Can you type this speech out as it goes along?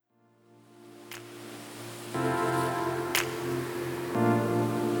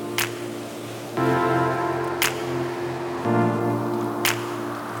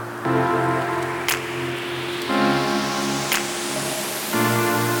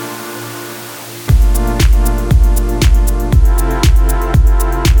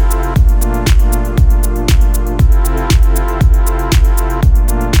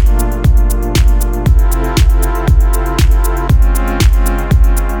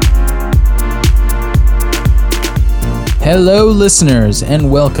Hello, listeners, and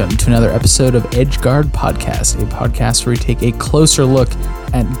welcome to another episode of Edgeguard Podcast, a podcast where we take a closer look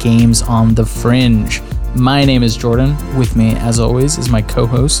at games on the fringe. My name is Jordan. With me, as always, is my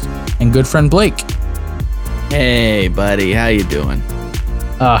co-host and good friend Blake. Hey, buddy, how you doing?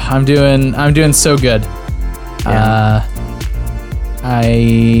 I'm doing so good. Yeah.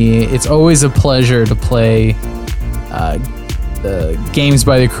 It's always a pleasure to play the games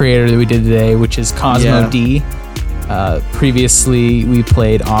by the creator that we did today, which is Cosmo D. Previously, we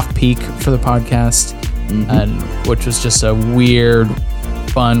played Off Peak for the podcast, and which was just a weird,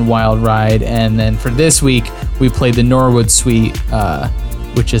 fun, wild ride. And then for this week, we played the Norwood Suite,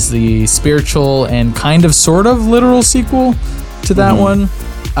 which is the spiritual and kind of sort of literal sequel to that one.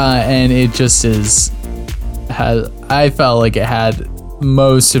 And it just I felt like it had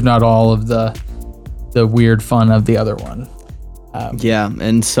most, if not all, of the weird fun of the other one.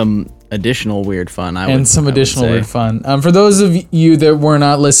 And some additional weird fun. Weird fun. For those of you that were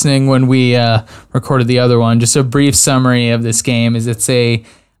not listening when we recorded the other one, just a brief summary of this game is it's a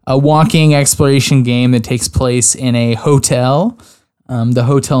walking exploration game that takes place in a hotel, the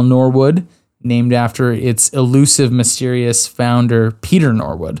Hotel Norwood, named after its elusive, mysterious founder, Peter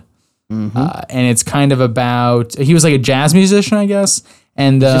Norwood. And it's kind of about, he was like a jazz musician, I guess.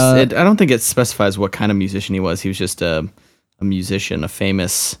 And I don't think it specifies what kind of musician he was. He was just a musician, a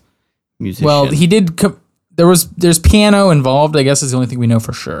famous musician. Well, he did. There's piano involved. I guess is the only thing we know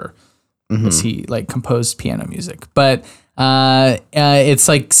for sure. Was he like composed piano music? But it's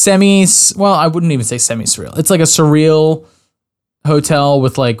like well, I wouldn't even say semi-surreal. It's like a surreal hotel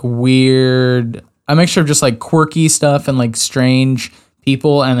with like weird, a mixture of just like quirky stuff and like strange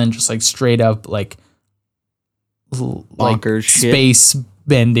people, and then just like straight up like bonkers shit. Space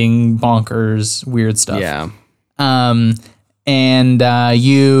bending bonkers weird stuff. Yeah. And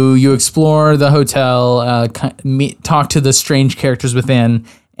you explore the hotel, talk to the strange characters within,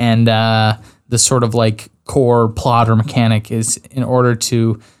 and the sort of like core plot or mechanic is in order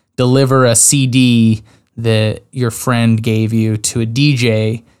to deliver a CD that your friend gave you to a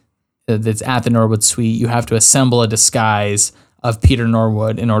DJ that's at the Norwood Suite. You have to assemble a disguise of Peter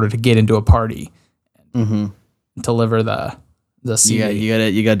Norwood in order to get into a party. Deliver the CD. Yeah,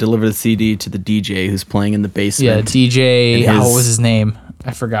 you gotta deliver the CD to the DJ who's playing in the basement. Yeah, DJ. What was his name?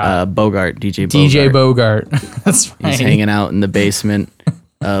 I forgot. Bogart. DJ Bogart. That's right. He's hanging out in the basement,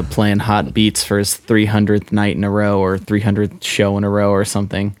 playing hot beats for his 300th night in a row or 300th show in a row or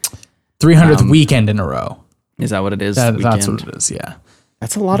something. 300th weekend in a row. Is that what it is? That's what it is. Yeah.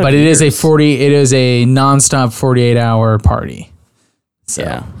 That's a lot of. But years. It is a nonstop 48-hour party. So.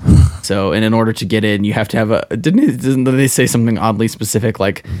 Yeah. So, and in order to get in, you have to have didn't they say something oddly specific,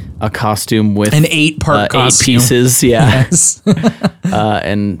 like a costume with an 8-part costume. 8 pieces? Yeah. Yes.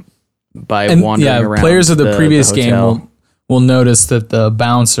 And wandering around. Players of the previous game will notice that the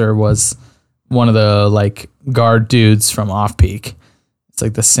bouncer was one of the like guard dudes from Off Peak. It's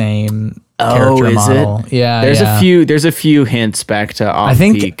like the same character model. It? Yeah. There's a few hints back to Off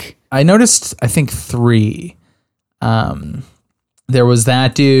Peak. I noticed 3. There was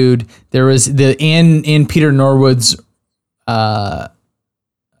that dude. There was in Peter Norwood's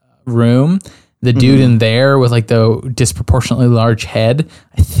room, the dude in there with like the disproportionately large head.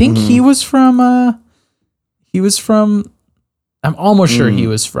 I think he was from. I'm almost sure he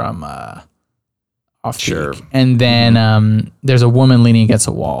was from Off Peak. And then there's a woman leaning against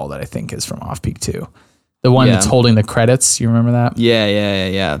a wall that I think is from Off Peak too. The one that's holding the credits. You remember that?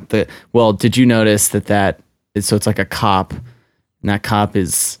 Yeah. Did you notice that so it's like a cop. And that cop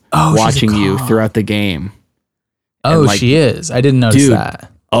is watching you throughout the game. Oh, she is. I didn't notice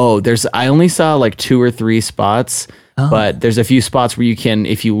that. Oh, I only saw like 2 or 3 spots, but there's a few spots where you can,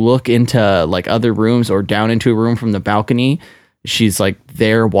 if you look into like other rooms or down into a room from the balcony, she's like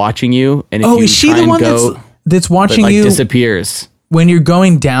there watching you. And if you is she try the and one go, that's watching you? Disappears when you're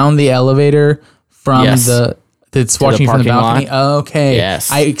going down the elevator from that's watching you from the balcony. Oh, okay. Yes.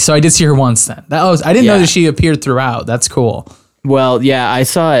 So I did see her once then. I didn't know that she appeared throughout. That's cool. Well, yeah, I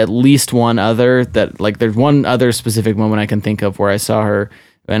saw at least one other there's one other specific moment I can think of where I saw her,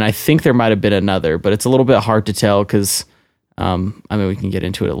 and I think there might have been another, but it's a little bit hard to tell because, we can get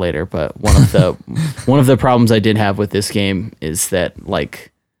into it later, but one of the problems I did have with this game is that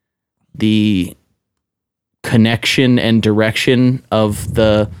like the connection and direction of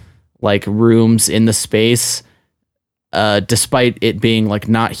the like rooms in the space, despite it being like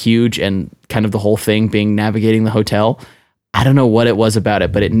not huge and kind of the whole thing being navigating the hotel, I don't know what it was about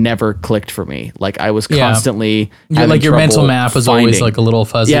it, but it never clicked for me. Like I was constantly like your mental map was always like a little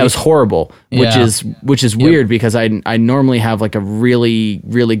fuzzy. Yeah, it was horrible, which is weird because I normally have like a really,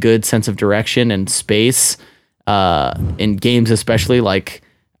 really good sense of direction and space in games especially, like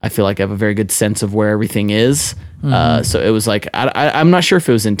I feel like I have a very good sense of where everything is. So it was like I'm not sure if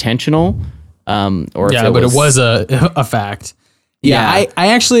it was intentional, or if but it was a fact. Yeah, I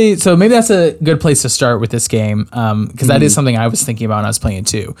actually, so maybe that's a good place to start with this game, because that is something I was thinking about when I was playing it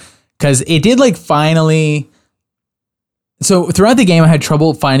too, because it did like finally. So throughout the game, I had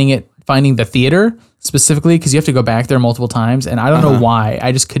trouble finding the theater specifically, because you have to go back there multiple times, and I don't know why.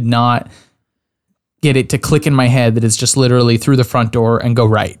 I just could not get it to click in my head that it's just literally through the front door and go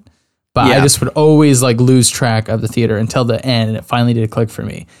right. But I just would always like lose track of the theater until the end, and it finally did click for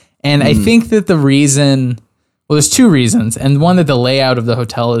me. And I think that the reason, well, there's two reasons, and one that the layout of the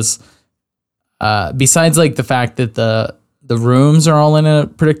hotel is, besides like the fact that the rooms are all in a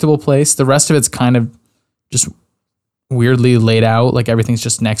predictable place, the rest of it's kind of just weirdly laid out, like everything's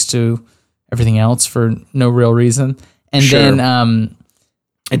just next to everything else for no real reason. And then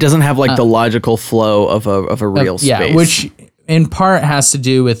it doesn't have like the logical flow of a real space. Yeah, which in part has to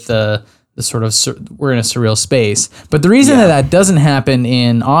do with the sort of we're in a surreal space. But the reason that doesn't happen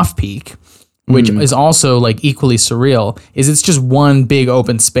in Off-Peak, which is also like equally surreal, is it's just one big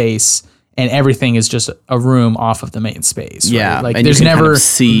open space and everything is just a room off of the main space. Right? Yeah, like there's never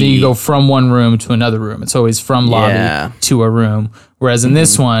you go from one room to another room. It's always from lobby to a room. Whereas in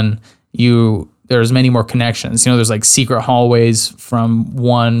this one, there's many more connections. You know, there's like secret hallways from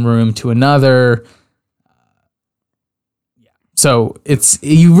one room to another. So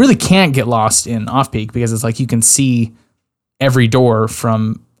you really can't get lost in Off-Peak because it's like you can see every door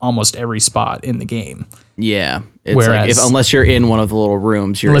from almost every spot in the game. Yeah. It's like unless you're in one of the little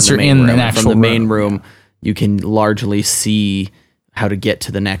rooms, you're in the main room. An actual from the main room, you can largely see how to get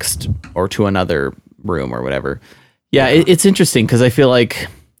to the next or to another room or whatever. Yeah, it's interesting because I feel like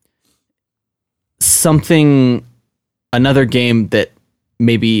another game that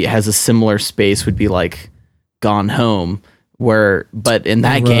maybe has a similar space would be like Gone Home, but in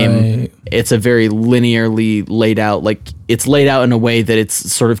that game, it's a very linearly laid out, like it's laid out in a way that it's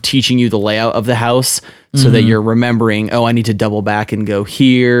sort of teaching you the layout of the house so that you're remembering, I need to double back and go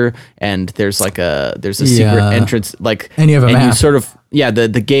here. And there's a secret entrance, like, and you have a map. You sort of,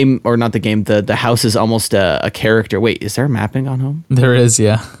 the game, or not the game, the house is almost a character. Wait, is there a map in Gone Home? There is.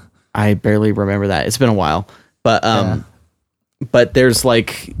 Yeah. I barely remember that. It's been a while, but there's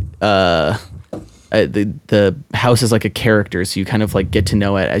like, the house is like a character, so you kind of like get to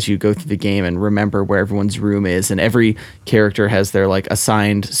know it as you go through the game and remember where everyone's room is, and every character has their like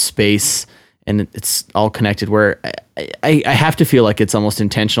assigned space, and it's all connected. Where I have to feel like it's almost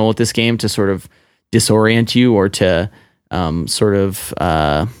intentional with this game to sort of disorient you, or to sort of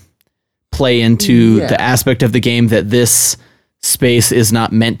play into the aspect of the game that this space is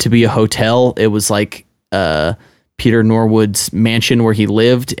not meant to be a hotel. It was like Peter Norwood's mansion where he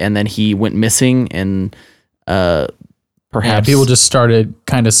lived, and then he went missing, and perhaps people just started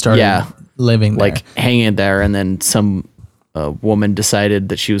living there. Like hanging there, and then some woman decided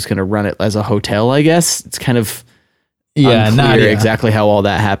that she was going to run it as a hotel, I guess. It's kind of unclear exactly how all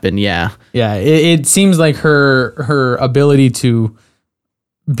that happened. It seems like her ability to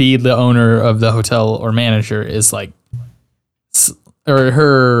be the owner of the hotel or manager is like, or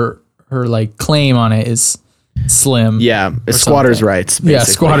her like claim on it is slim. It's squatters' rights, basically. Yeah,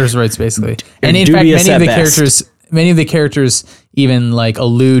 squatters' rights, basically. And in fact, many of the characters even like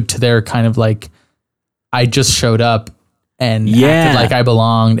allude to their kind of like, I just showed up and acted like I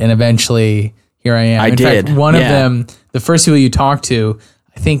belonged, and eventually here I am. In fact, one of them, the first people you talk to,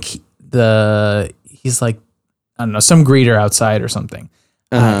 I think he's like, I don't know, some greeter outside or something.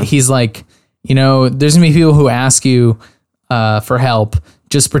 He's like, there's gonna be people who ask you for help.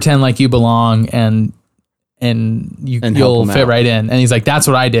 Just pretend like you belong, and you'll fit right in. And he's like, that's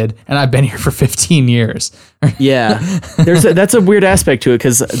what I did, and I've been here for 15 years. That's a weird aspect to it,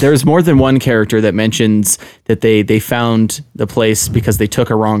 because there's more than one character that mentions that they found the place because they took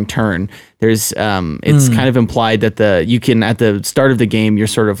a wrong turn. There's it's kind of implied that you can, at the start of the game, you're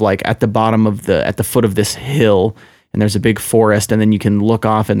sort of like at the foot of this hill, and there's a big forest, and then you can look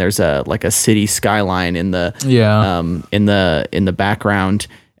off, and there's a city skyline in the in the background.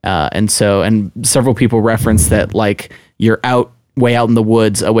 And several people reference that, like, you're way out in the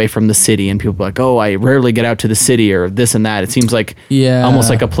woods away from the city, and people are like, I rarely get out to the city, or this and that. It seems like almost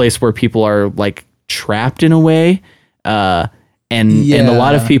like a place where people are like trapped in a way. And a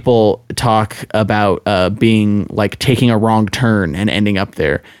lot of people talk about being like taking a wrong turn and ending up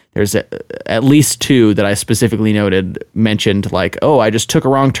there. There's at least two that I specifically mentioned like, I just took a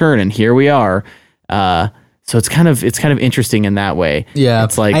wrong turn and here we are. So it's kind of interesting in that way. Yeah.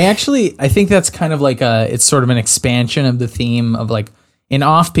 It's like, I think that's kind of like it's sort of an expansion of the theme of like, In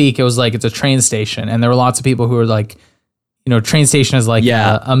Off Peak, it was like it's a train station, and there were lots of people who were like, train station is like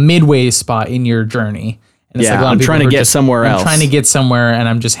a midway spot in your journey. And it's like a lot of I'm trying to get somewhere else. I'm trying to get somewhere, and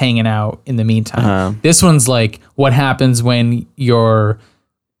I'm just hanging out in the meantime. This one's like what happens when your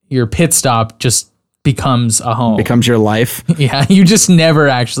pit stop just becomes a home. Becomes your life. Yeah, you just never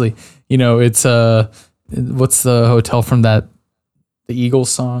actually, it's what's the hotel from the Eagles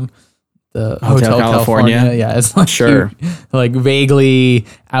song? The Hotel California. Yeah, it's like like vaguely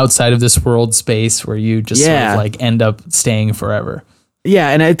outside of this world space where you just sort of like end up staying forever.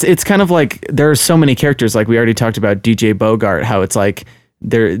 Yeah, and it's kind of like there are so many characters. Like we already talked about DJ Bogart, how it's like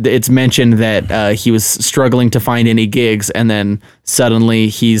it's mentioned that he was struggling to find any gigs, and then suddenly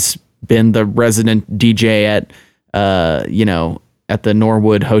he's been the resident DJ at at the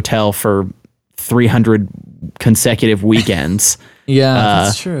Norwood Hotel for 300 consecutive weekends. Yeah,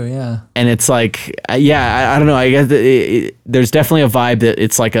 that's true. Yeah. And it's like, I don't know. I guess there's definitely a vibe that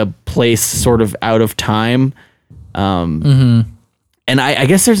it's like a place sort of out of time. And I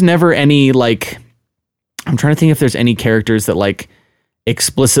guess there's never any like, I'm trying to think if there's any characters that like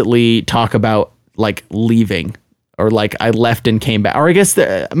explicitly talk about like leaving or like I left and came back. Or I guess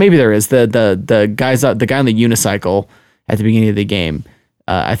maybe there is the guy on the unicycle at the beginning of the game.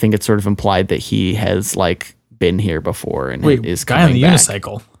 I think it's sort of implied that he has like been here before and is guy on the back.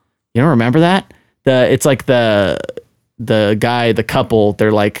 Unicycle. You don't remember that? It's like the couple.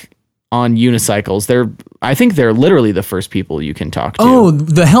 They're like on unicycles. I think they're literally the first people you can talk to. Oh,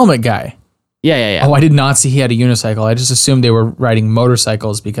 the helmet guy. Yeah. Oh, I did not see he had a unicycle. I just assumed they were riding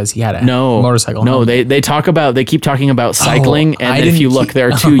motorcycles because he had a motorcycle. No, they keep talking about cycling, and then if you look, there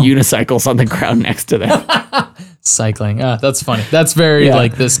are two unicycles on the ground next to them. Cycling. That's funny. That's very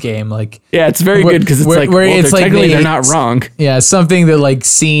like this game. Like it's very good because it's technically they're not wrong. Yeah, something that like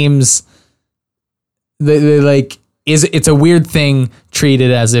seems they like it's a weird thing treated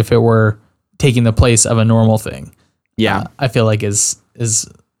as if it were taking the place of a normal thing. Yeah, I feel like is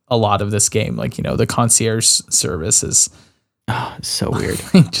a lot of this game. Like the concierge service is so weird.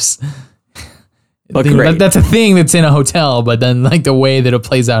 Just. But great. That's a thing that's in a hotel, but then like the way that it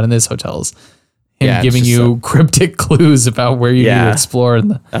plays out in this hotel is him giving you cryptic clues about where you need to explore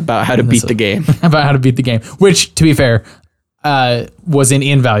about how to beat the game. About how to beat the game, which to be fair, was an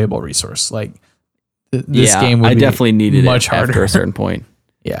invaluable resource. Like this game would I definitely needed much it harder after a certain point.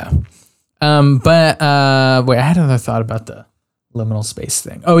 Yeah. But wait, I had another thought about the liminal space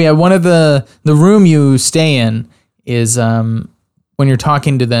thing. Oh yeah, one of the room you stay in is when you're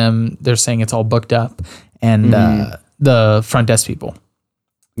talking to them, they're saying it's all booked up, and the front desk people.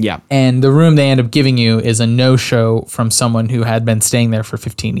 Yeah. And the room they end up giving you is a no-show from someone who had been staying there for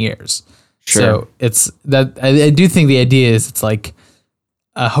 15 years. Sure. So it's that I do think the idea is it's like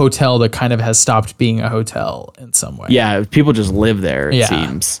a hotel that kind of has stopped being a hotel in some way. Yeah, people just live there, it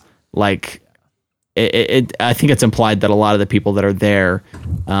seems. Like I think it's implied that a lot of the people that are there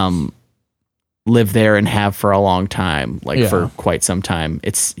live there and have for a long time, for quite some time.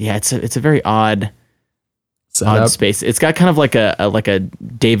 It's a very odd space. It's got kind of like a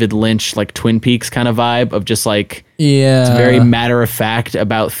David Lynch, like Twin Peaks kind of vibe of just like, it's very matter of fact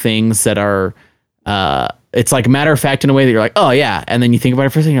about things that are, it's like matter of fact in a way that you're like, oh yeah. And then you think about it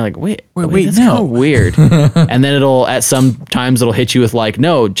for a second, you're like, wait, that's kind of weird. And then it'll hit you with like,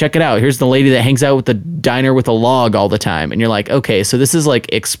 no, check it out. Here's the lady that hangs out with the diner with a log all the time. And you're like, okay, so this is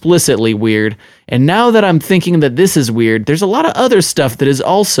like explicitly weird. And now that I'm thinking that this is weird, there's a lot of other stuff that is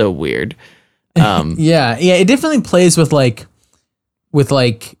also weird. Yeah, it definitely plays with like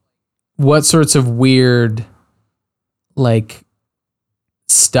what sorts of weird like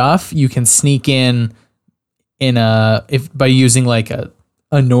stuff you can sneak in by using like a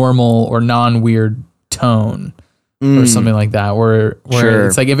normal or non-weird tone or something like that where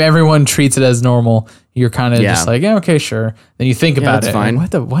it's like if everyone treats it as normal, you're kind of just like, yeah, okay, sure. Then you think about it, fine.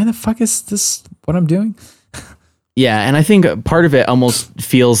 Like, why the fuck is this what I'm doing? Yeah, and I think part of it almost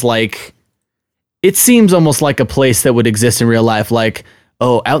feels like it seems almost like a place that would exist in real life, like,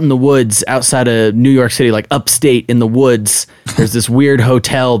 oh, out in the woods outside of New York City, like upstate in the woods, there's this weird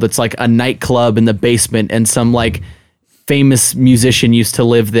hotel that's like a nightclub in the basement, and some like famous musician used to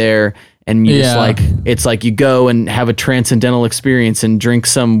live there, and you just like, it's like you go and have a transcendental experience and drink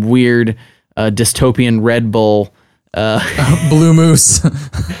some weird dystopian Red Bull. Blue Moose.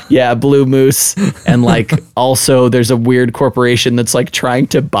 Yeah, Blue Moose. And like also there's a weird corporation that's like trying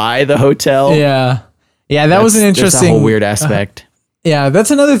to buy the hotel. Yeah, that was an interesting, that's a whole weird aspect. Yeah,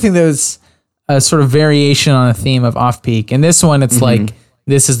 that's another thing that was a sort of variation on a theme of Off Peak. And this one, it's like,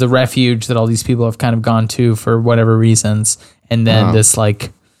 this is the refuge that all these people have kind of gone to for whatever reasons. And then this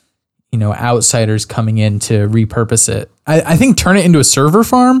like, outsiders coming in to repurpose it. I think turn it into a server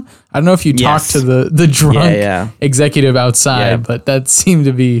farm. I don't know if you talked to the drunk executive outside, but that seemed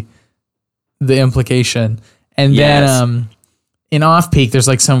to be the implication. And then in Off Peak, there's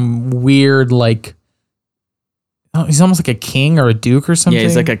like some weird like, oh, he's almost like a king or a duke or something. Yeah,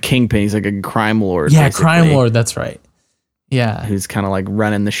 he's like a kingpin. He's like a crime lord. Yeah, basically. Crime lord. That's right. Yeah, who's kind of like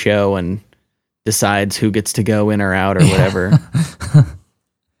running the show and decides who gets to go in or out or whatever.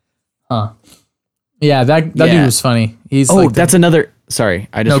 Huh. Yeah, that dude was funny. He's that's another. Sorry,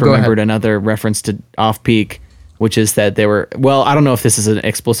 I just remembered another reference to Off Peak, which is that they were. Well, I don't know if this is an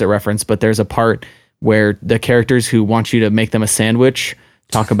explicit reference, but there's a part where the characters who want you to make them a sandwich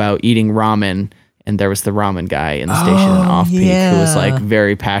talk about eating ramen, and there was the ramen guy in the station in Off Peak who was like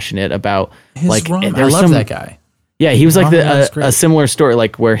very passionate about his like. Ramen. I love that guy. Yeah, he was like a similar story,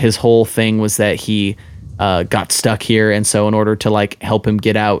 like where his whole thing was that he got stuck here, and so in order to like help him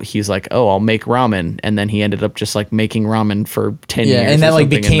get out, he's like, "Oh, I'll make ramen," and then he ended up just like making ramen for 10 years. Yeah, and that like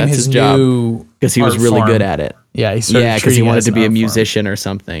became his job because he was really good at it. Yeah, because he wanted to be a musician or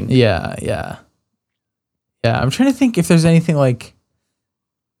something. Yeah. I'm trying to think if there's anything like,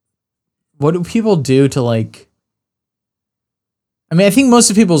 what do people do to like? I mean, I think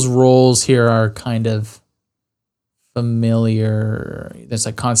most of people's roles here are kind of familiar. There's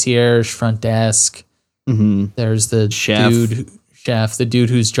like concierge, front desk. Mm-hmm. There's the chef, the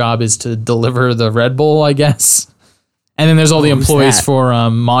dude whose job is to deliver the Red Bull, I guess. And then there's all the employees for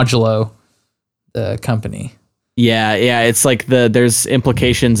Modulo, the company. Yeah, it's like there's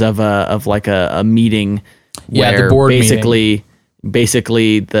implications of a meeting. Where the board basically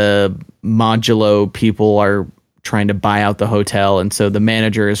the Modulo people are trying to buy out the hotel, and so the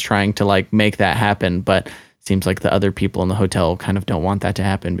manager is trying to like make that happen, but seems like the other people in the hotel kind of don't want that to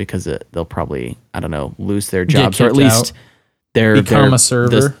happen because they'll probably, I don't know, lose their jobs, or at least become a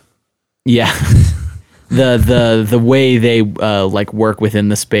server. The way they like work within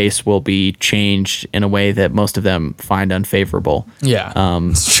the space will be changed in a way that most of them find unfavorable.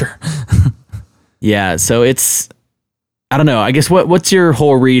 Yeah, sure. Yeah, so it's, I don't know. I guess what's your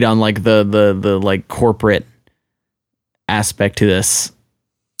whole read on like the like corporate aspect to this?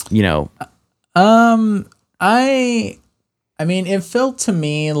 You know, I mean, it felt to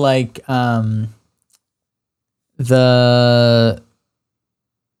me like the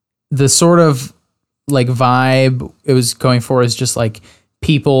sort of like vibe it was going for is just like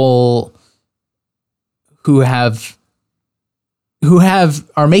people who are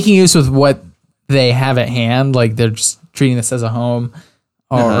making use of what they have at hand, like they're just treating this as a home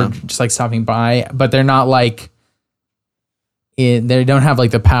or just like stopping by, but they're not like they don't have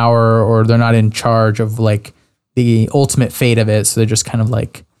like the power, or they're not in charge of like the ultimate fate of it, so they're just kind of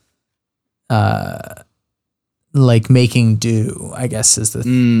like making do, I guess is the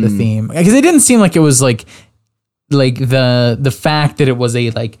theme, because it didn't seem like it was like the fact that it was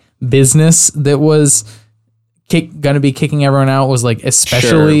a like business that was gonna be kicking everyone out was like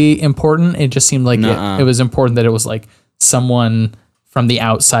especially important. It just seemed like it was important that it was like someone from the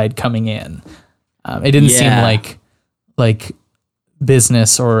outside coming in. It didn't seem like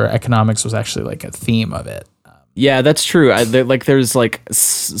business or economics was actually like a theme of it. Yeah, that's true. There's like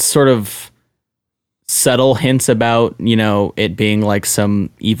sort of subtle hints about, you know, it being like some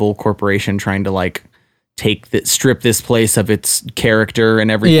evil corporation trying to like strip this place of its character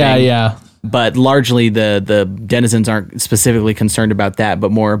and everything. Yeah. But largely the denizens aren't specifically concerned about that, but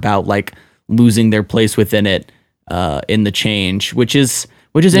more about like losing their place within it in the change, which is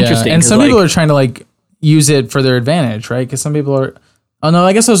interesting. And some people are trying to like use it for their advantage, right? Because some people are. Oh no,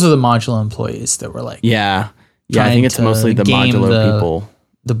 I guess those are the Modulo employees that were like. Yeah. I think it's mostly the Modulo people.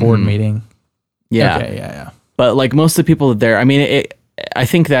 The board meeting. Yeah. Okay. Yeah. But like most of the people there, I mean, I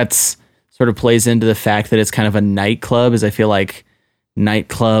think that's sort of plays into the fact that it's kind of a nightclub, as I feel like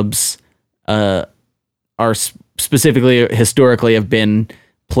nightclubs are specifically historically have been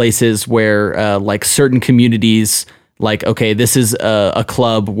places where like certain communities, like, okay, this is a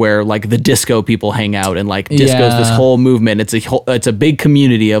club where like the disco people hang out, and like disco's this whole movement. It's a big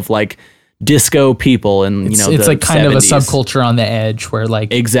community of like disco people, and it's like kind 70s. Of a subculture on the edge where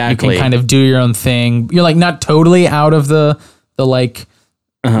like exactly you can kind of do your own thing. You're like not totally out of the like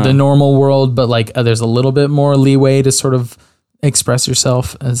the normal world, but like there's a little bit more leeway to sort of express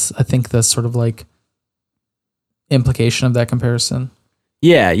yourself, as I think that's sort of like implication of that comparison.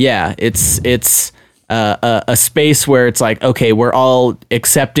 Yeah. It's a space where it's like, okay, we're all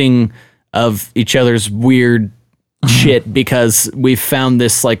accepting of each other's weird shit because we've found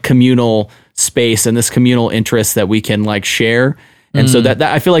this like communal space and this communal interest that we can like share. And so that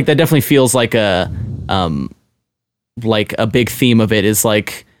I feel like that definitely feels like a big theme of it is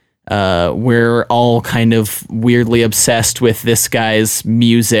like we're all kind of weirdly obsessed with this guy's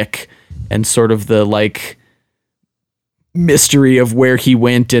music and sort of the like mystery of where he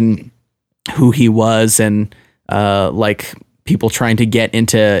went and who he was, and like people trying to get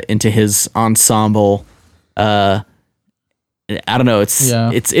into his ensemble. I don't know.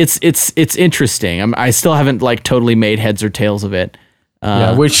 It's interesting. I still haven't like totally made heads or tails of it.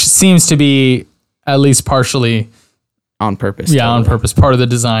 Which seems to be at least partially on purpose. Yeah, totally. On purpose. Part of the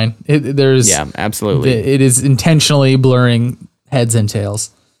design. Absolutely. It is intentionally blurring heads and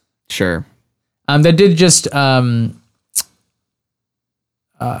tails. Sure. That did just. I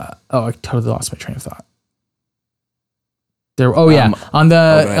totally lost my train of thought. On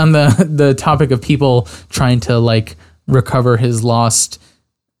the topic of people trying to like recover his lost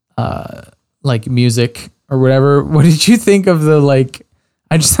like music or whatever. What did you think of the like?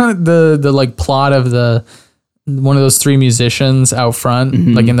 I just thought the like plot of the one of those three musicians out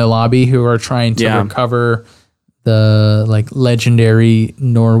front, like in the lobby, who are trying to recover the like legendary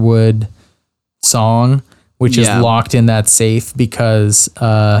Norwood song, which is locked in that safe because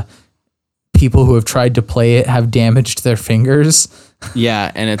people who have tried to play it have damaged their fingers.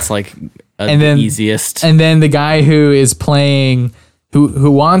 Yeah, and it's like the easiest. And then the guy who is playing,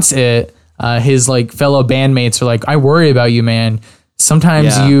 who wants it, his like fellow bandmates are like, I worry about you, man.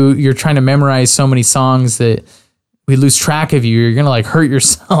 Sometimes you're trying to memorize so many songs that we lose track of you. You're gonna like hurt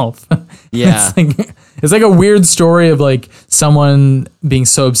yourself. Yeah, it's like a weird story of like someone being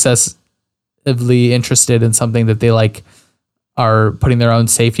so obsessively interested in something that they like are putting their own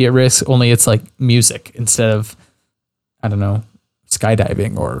safety at risk. Only it's like music instead of, I don't know,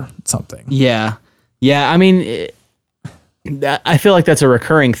 skydiving or something. Yeah. I mean, I feel like that's a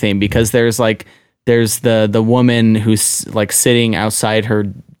recurring theme because there's the woman who's like sitting outside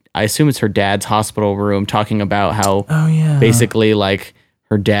her, I assume it's her dad's hospital room, talking about how basically like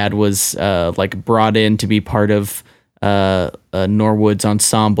her dad was like brought in to be part of Norwood's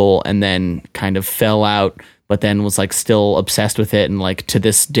ensemble and then kind of fell out, but then was like still obsessed with it and like to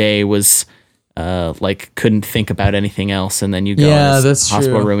this day was like couldn't think about anything else. And then you go in this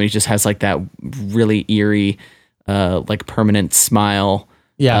hospital room and he just has like that really eerie like permanent smile.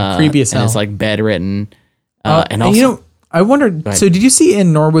 Yeah, creepy as hell. And it's like bedridden. And also, you know, I wondered. So, did you see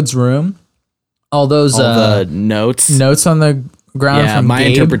in Norwood's room all those the notes on the ground? Yeah, from my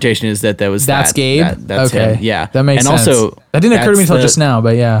Gabe? Interpretation is that's Gabe. That's okay, him. Yeah, that makes sense. Also, that didn't occur to me until just now.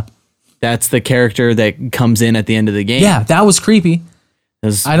 But yeah, that's the character that comes in at the end of the game. Yeah, that was creepy.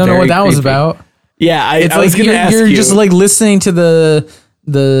 I don't know what that was about. Yeah, I it's I was like gonna ask you're you. just like listening to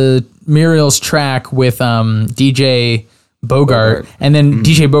the Muriel's track with DJ Bogart, and then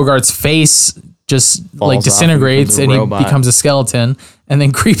DJ Bogart's face just falls like disintegrates off and he becomes a skeleton, and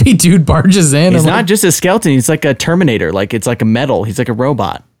then creepy dude barges in. He's not just a skeleton, he's like a Terminator, like it's like a metal, he's like a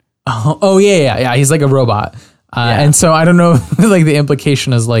robot. Oh yeah, he's like a robot. And so I don't know, like the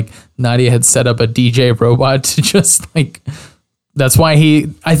implication is like Nadia had set up a DJ robot to just like, that's why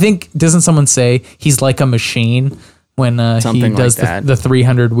I think, doesn't someone say he's like a machine when he does the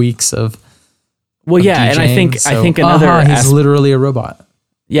 300 weeks of DJing, and I think another he's literally a robot.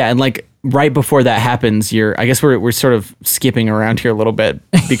 Yeah, and like right before that happens, I guess we're sort of skipping around here a little bit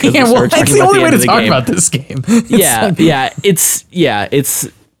because it's the only way to talk about this game. It's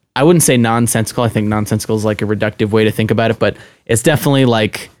I wouldn't say nonsensical. I think nonsensical is like a reductive way to think about it, but it's definitely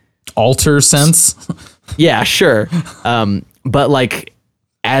like alter sense. Yeah, sure. But like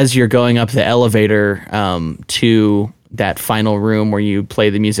as you're going up the elevator to that final room where you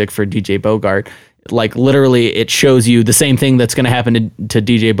play the music for DJ Bogart, like literally it shows you the same thing that's going to happen to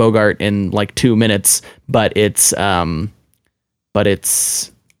DJ Bogart in like 2 minutes, but it's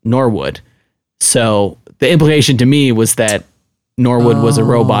Norwood. So the implication to me was that Norwood was a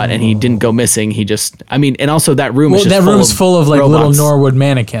robot and he didn't go missing. He just, and also that room is just full of like robots. Little Norwood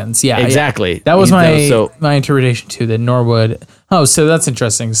mannequins. Yeah, exactly. Yeah. That was my interpretation too. That Norwood. Oh, so that's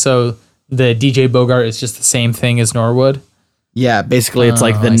interesting. So the DJ Bogart is just the same thing as Norwood. Yeah, basically it's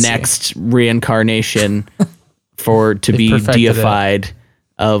like the next reincarnation to be deified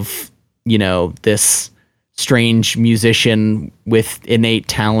of, this strange musician with innate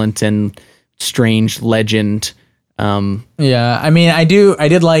talent and strange legend. Yeah, I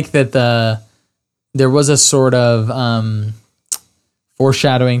did like that there was a sort of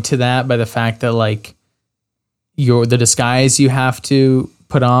foreshadowing to that by the fact that like the disguise you have to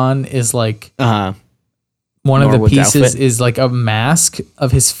put on is like one of the pieces outfit is like a mask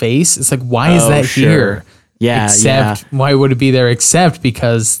of his face. It's like, why is that here? Yeah. Why would it be there except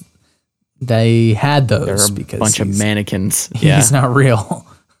because they had those? They're a bunch of mannequins. He's not real.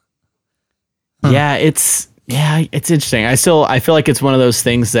 Yeah, it's yeah, it's interesting. I feel like it's one of those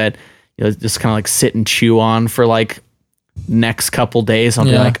things that, you know, just kind of like sit and chew on for like next couple days. I'll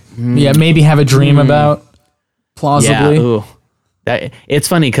be like, maybe have a dream about, plausibly. Yeah, ooh. It's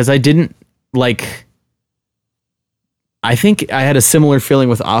funny because I didn't like. I think I had a similar feeling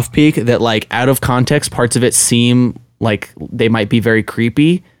with Off Peak that, like, out of context, parts of it seem like they might be very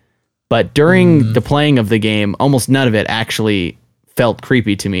creepy, but during the playing of the game, almost none of it actually felt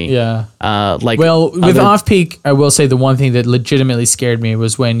creepy to me. Yeah. With Off Peak, I will say the one thing that legitimately scared me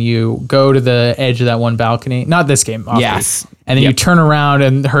was when you go to the edge of that one balcony. Not this game. Off Peak, and then you turn around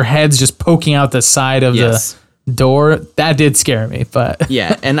and her head's just poking out the side of the door. That did scare me, but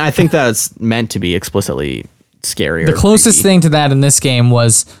yeah, and I think that's meant to be explicitly scary. The closest thing to that in this game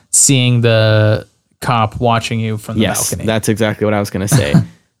was seeing the cop watching you from the balcony. That's exactly what I was going to say.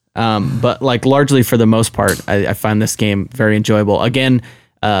 But like largely for the most part, I find this game very enjoyable. Again,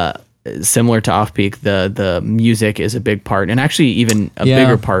 similar to Off Peak, the music is a big part, and actually even a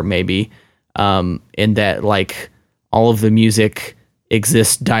bigger part maybe, in that like all of the music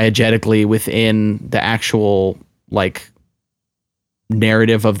exists diegetically within the actual like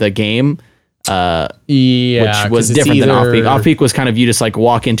narrative of the game. Which was different than Off Peak. Off Peak was kind of, you just like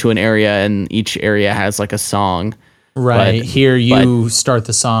walk into an area and each area has like a song. Right. Here you start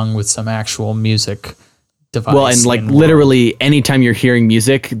the song with some actual music device. Well, and like literally anytime you're hearing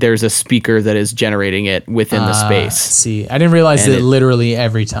music, there's a speaker that is generating it within the space. See, I didn't realize that literally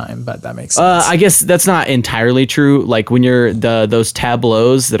every time, but that makes sense. I guess that's not entirely true. Like when you're those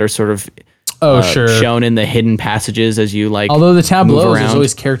tableaus that are sort of shown in the hidden passages as you like. Although the tableaus, there's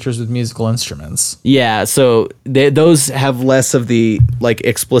always characters with musical instruments. Yeah, so those have less of the like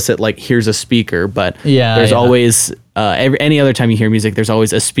explicit like here's a speaker, but there's always any other time you hear music, there's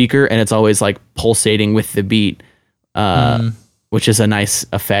always a speaker and it's always like pulsating with the beat, which is a nice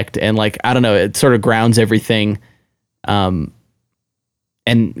effect. And like I don't know, it sort of grounds everything. And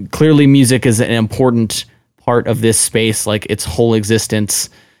clearly, music is an important part of this space. Like its whole existence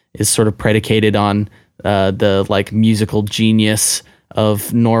is sort of predicated on the like musical genius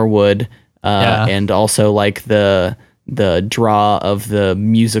of Norwood, and also like the draw of the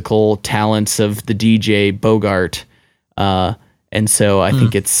musical talents of the DJ Bogart. And so I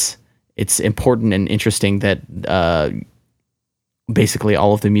think it's important and interesting that basically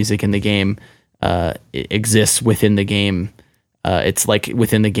all of the music in the game exists within the game. It's like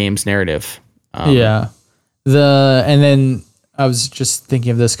within the game's narrative. And then I was just thinking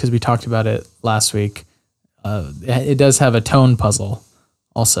of this because we talked about it last week. It does have a tone puzzle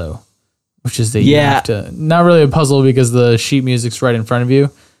also, which is that you have to, not really a puzzle because the sheet music's right in front of you,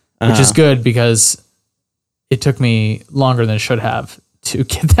 which is good because it took me longer than it should have to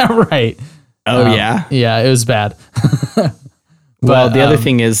get that right. Yeah, it was bad. Well, the other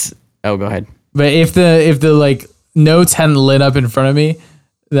thing is, go ahead. But if the like notes hadn't lit up in front of me,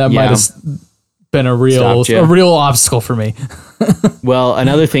 that might have been a real obstacle for me. Well,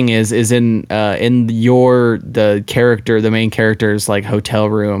 another thing is in the main character's like hotel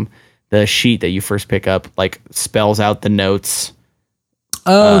room, the sheet that you first pick up like spells out the notes.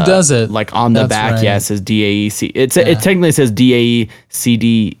 Oh, does it? Like on the back, right. Yeah, it says DAEC. It technically says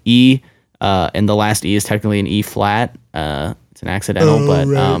DAECDE, and the last E is technically an E flat. It's an accidental, but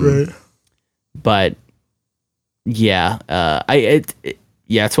yeah,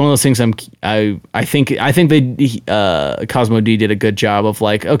 it's one of those things. I think they Cosmo D did a good job of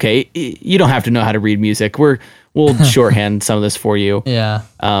like, okay, you don't have to know how to read music. We'll shorthand some of this for you. Yeah.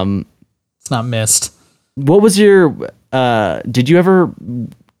 It's not missed. What was your? Did you ever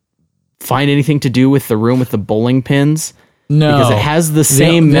find anything to do with the room with the bowling pins? No, because it has the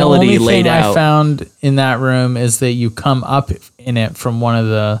same melody laid out. The only thing I found in that room is that you come up in it from one of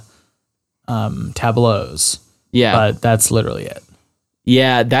the tableaus. Yeah, but that's literally it.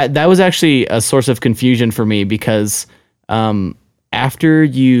 Yeah, that was actually a source of confusion for me because after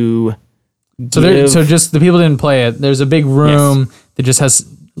you so just the people didn't play it. There's a big room that just has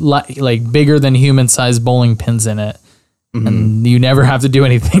like bigger than human sized bowling pins in it, and you never have to do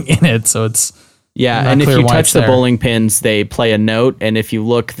anything in it. So it's and if you touch the bowling pins, they play a note, and if you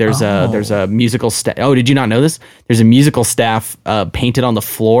look, there's a musical staff. Oh, did you not know this? There's a musical staff painted on the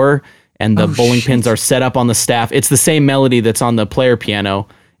floor. And the bowling pins are set up on the staff. It's the same melody that's on the player piano.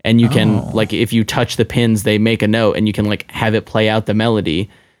 And you can, like, if you touch the pins, they make a note and you can, like, have it play out the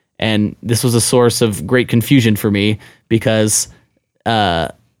melody. And this was a source of great confusion for me because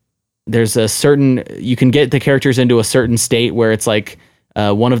there's you can get the characters into a certain state where it's like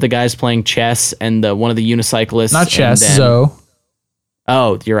one of the guys playing chess and one of the unicyclists. Not chess, Zoe.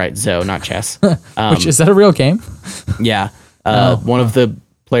 Oh, you're right. Zoe, not chess. Which, is that a real game? Yeah. One of the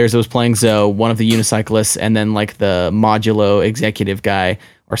players that was playing Zoe, one of the unicyclists, and then like the Modulo executive guy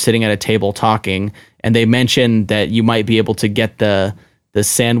are sitting at a table talking, and they mentioned that you might be able to get the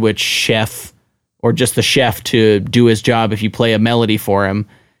sandwich chef or just the chef to do his job if you play a melody for him.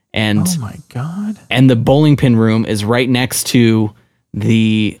 And oh my God. And the bowling pin room is right next to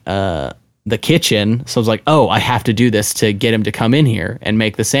the kitchen. So I was like, oh, I have to do this to get him to come in here and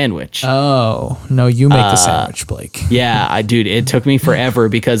make the sandwich. Oh, no, you make the sandwich, Blake. Yeah, dude, it took me forever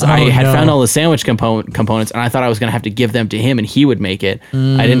because I had found all the sandwich components, and I thought I was going to have to give them to him and he would make it.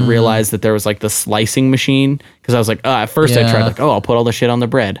 I didn't realize that there was like the slicing machine, because I was like, at first I tried like, I'll put all the shit on the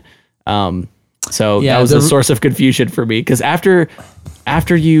bread. So that was a source of confusion for me, because after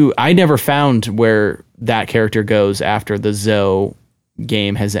I never found where that character goes after the Zoe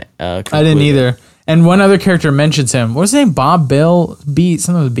game has concluded. I didn't either. And one other character mentions him. What's his name? Bob, Bill, B,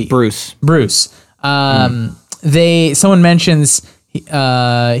 something with B. Bruce. Someone mentions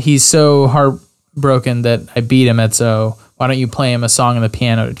he's so heartbroken that I beat him at Zoe. Why don't you play him a song on the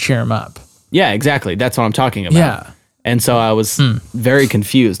piano to cheer him up? Yeah, exactly. That's what I'm talking about. Yeah. And so I was very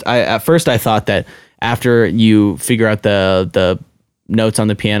confused. At first I thought that after you figure out the notes on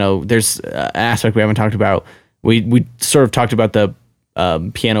the piano, there's an aspect we haven't talked about. We sort of talked about the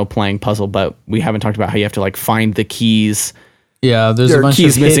piano playing puzzle, but we haven't talked about how you have to like find the keys. Yeah, there's a bunch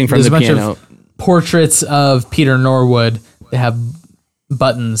keys of missing from the piano. Bunch of portraits of Peter Norwood. They have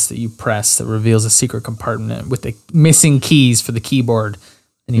buttons that you press that reveals a secret compartment with the missing keys for the keyboard,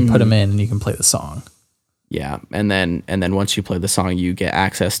 and you put them in and you can play the song. Yeah, and then once you play the song, you get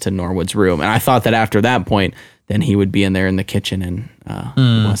access to Norwood's room. And I thought that after that point, then he would be in there in the kitchen, and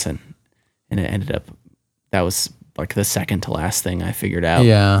he wasn't. And it ended up that was like the second to last thing I figured out.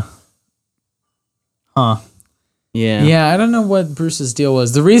 Yeah. Huh. Yeah. Yeah, I don't know what Bruce's deal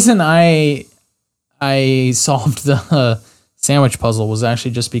was. The reason I solved the sandwich puzzle was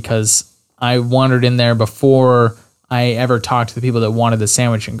actually just because I wandered in there before I ever talked to the people that wanted the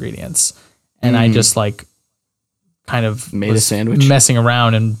sandwich ingredients. And I just like kind of made a sandwich, messing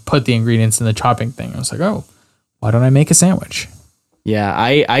around and put the ingredients in the chopping thing. I was like, oh, why don't I make a sandwich? Yeah,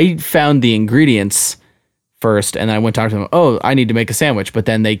 I found the ingredients first, and then I went to talk to them. Oh, I need to make a sandwich, but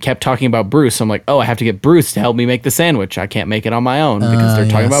then they kept talking about Bruce. So I'm like, oh, I have to get Bruce to help me make the sandwich. I can't make it on my own because they're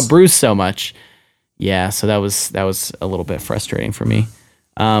talking about Bruce so much. Yeah, so that was a little bit frustrating for me.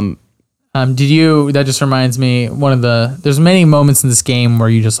 That just reminds me, there's many moments in this game where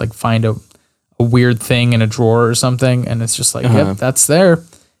you just like find a weird thing in a drawer or something, and it's just like, yep, that's there.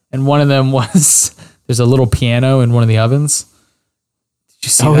 And one of them was there's a little piano in one of the ovens. Did you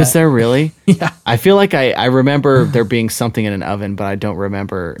see that? Is there really? Yeah. I feel like I remember there being something in an oven, but I don't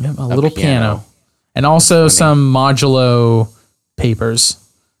remember a little piano. And also some modulo papers.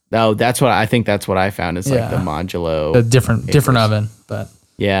 Oh, I think that's what I found is like the modulo. A different oven, but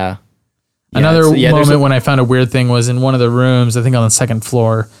yeah. Another moment when I found a weird thing was in one of the rooms, I think on the second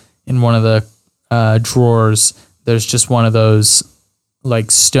floor, in one of the drawers, there's just one of those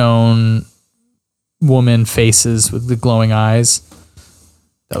like stone woman faces with the glowing eyes.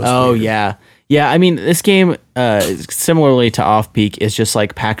 That was weird. Yeah. I mean, this game, similarly to Off Peak, is just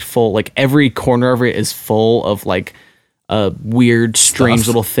like packed full. Like every corner of it is full of like a weird, strange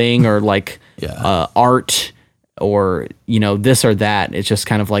little thing, or like art, or this or that. It's just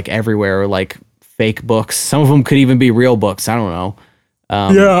kind of like everywhere, or like fake books. Some of them could even be real books. I don't know.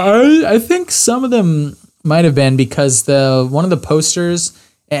 I think some of them might have been, because one of the posters,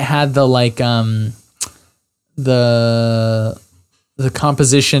 it had the like the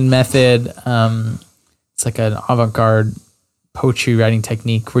composition method. It's like an avant-garde poetry writing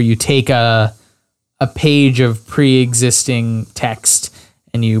technique where you take a page of pre-existing text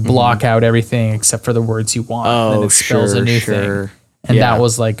and you block out everything except for the words you want. And then it spells a new thing. And that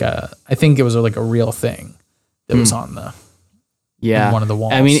was like I think it was like a real thing that was on on one of the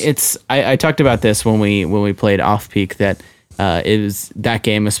walls. I mean, I talked about this when we played Off Peak, that that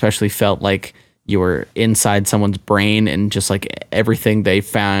game especially felt like you were inside someone's brain, and just like everything they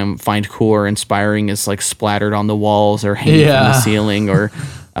find cool or inspiring is like splattered on the walls or hanging from the ceiling or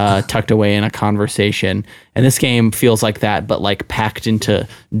tucked away in a conversation. And this game feels like that, but like packed into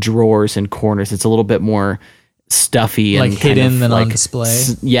drawers and corners. It's a little bit more stuffy and like hidden than on display.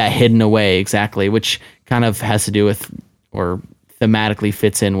 Hidden away, exactly, which kind of has to do with, or thematically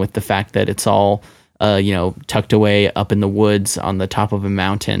fits in with, the fact that it's all tucked away up in the woods on the top of a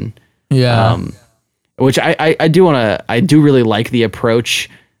mountain. Which I do really like the approach,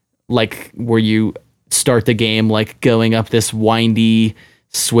 like where you start the game like going up this windy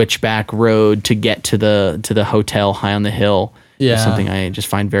switchback road to get to the hotel high on the hill. There's something I just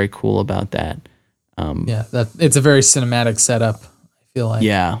find very cool about that. That it's a very cinematic setup, I feel like.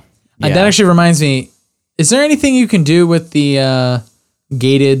 Yeah. That actually reminds me, is there anything you can do with the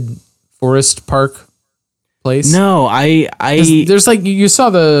gated forest park place? No, there's like, you saw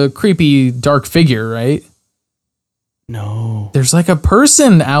the creepy dark figure, right? No. There's like a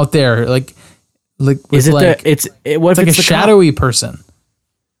person out there, like is it like, it's like a shadowy person?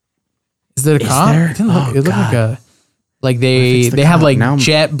 Is that a cop? There? It looked like a, like they have like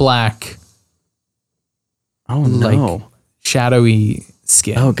jet black. Oh no. Like shadowy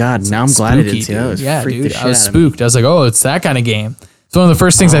skin. Oh god, now I'm glad I didn't see that. Yeah, dude, I was spooked. I was like, oh, it's that kind of game. It's one of the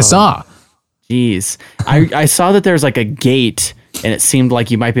first things I saw. Jeez. I saw that there's like a gate and it seemed like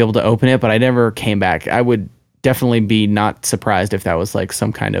you might be able to open it, but I never came back. I would definitely be not surprised if that was like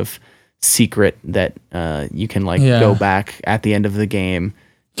some kind of secret that you can like go back at the end of the game.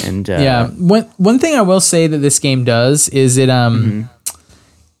 And one thing I will say that this game does is it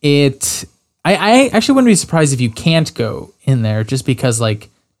I actually wouldn't be surprised if you can't go in there, just because like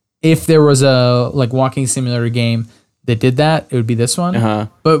if there was a like walking simulator game that did that, it would be this one.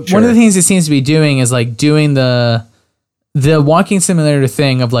 But one of the things it seems to be doing is like doing the walking simulator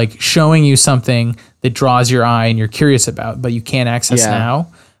thing of like showing you something that draws your eye and you're curious about, but you can't access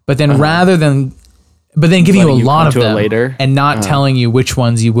now. But then giving you a lot of them later, and not telling you which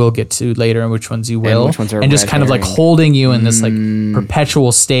ones you will get to later and which ones you will, and just kind of like holding you in this like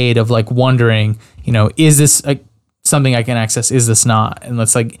perpetual state of like wondering, you know, is this something I can access? Is this not? And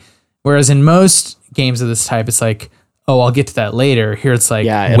it's like, whereas in most games of this type, it's like, oh, I'll get to that later. Here it's like,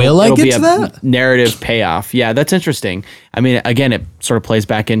 will I get to that? Narrative payoff. Yeah, that's interesting. I mean, again, it sort of plays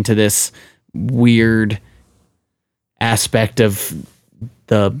back into this weird aspect of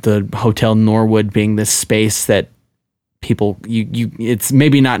the Hotel Norwood being this space that people it's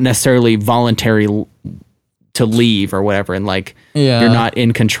maybe not necessarily voluntary to leave or whatever, and like you're not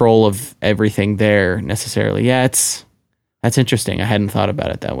in control of everything there necessarily. That's interesting. I hadn't thought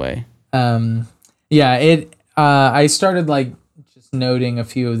about it that way. I started like just noting a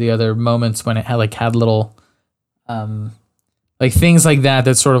few of the other moments when it had little like things like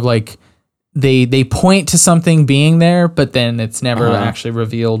that sort of like they point to something being there, but then it's never actually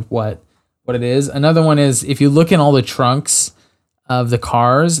revealed what it is. Another one is, if you look in all the trunks of the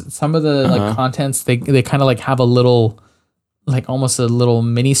cars, some of the like contents, they kind of like have a little, like almost a little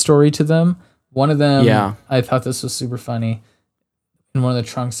mini story to them. One of them, I thought this was super funny. In one of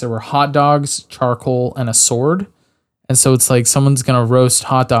the trunks, there were hot dogs, charcoal, and a sword. And so it's like someone's gonna roast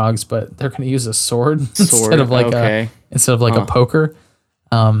hot dogs, but they're gonna use a sword instead of like a poker.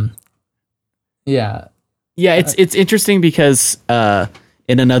 It's interesting because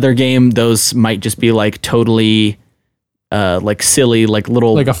in another game those might just be like totally like silly, like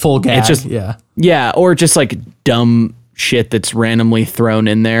little, like a full gag. It's just or just like dumb shit that's randomly thrown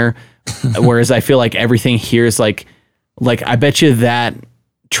in there. Whereas I feel like everything here is like I bet you that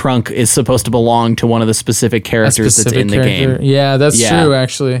trunk is supposed to belong to one of the specific characters that's in the game. Yeah, that's true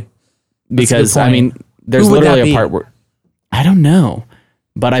actually. Because I mean, there's literally a part where I don't know.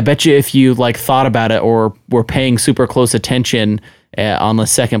 But I bet you if you like thought about it or were paying super close attention on the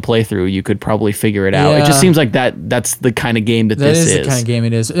second playthrough, you could probably figure it out. It just seems like that's the kind of game that this is. That is the kind of game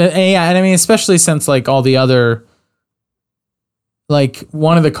it is. And I mean, especially since like all the other, like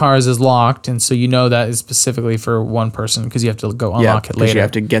one of the cars is locked, and so you know that is specifically for one person because you have to go unlock it later. You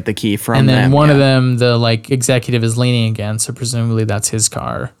have to get the key from them. And then one of them, the like executive is leaning against, so presumably that's his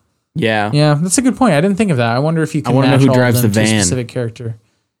car. Yeah, that's a good point. I didn't think of that. I wonder if you can match all of them to a specific character.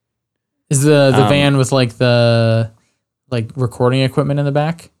 Is the van with like the like recording equipment in the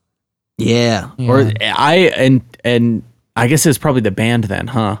back? Yeah. Or I guess it's probably the band then,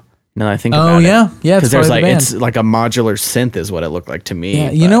 huh? Now that I think about it. Yeah, because there's like it's like a modular synth is what it looked like to me.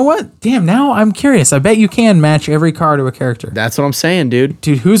 Yeah, you know what? Damn, now I'm curious. I bet you can match every car to a character. That's what I'm saying, dude.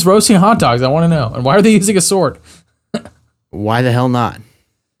 Dude, who's roasting hot dogs? I want to know. And why are they using a sword? Why the hell not?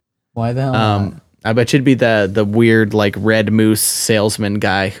 Why the hell not? I bet you'd be the weird like red moose salesman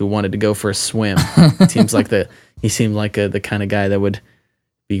guy who wanted to go for a swim. He seemed like the kind of guy that would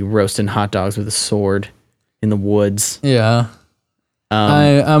be roasting hot dogs with a sword in the woods. Yeah.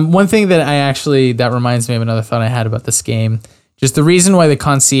 One thing that reminds me of another thought I had about this game. Just the reason why the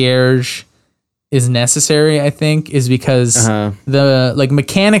concierge is necessary, I think, is because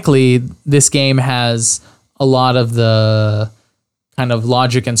mechanically this game has a lot of the kind of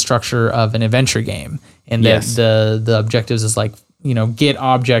logic and structure of an adventure game, and that the objectives is like, you know, get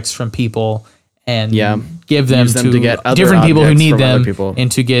objects from people and give them to get different people who need them, and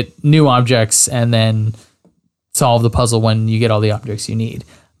to get new objects, and then solve the puzzle when you get all the objects you need.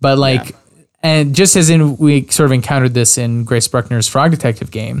 But like, and just as we sort of encountered this in Grace Bruckner's Frog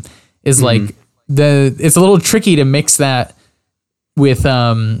Detective game, is like it's a little tricky to mix that with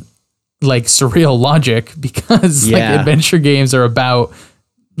like surreal logic because like adventure games are about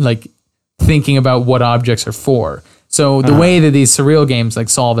like thinking about what objects are for. So the way that these surreal games like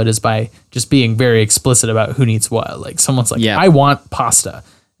solve it is by just being very explicit about who needs what. Like someone's like, I want pasta.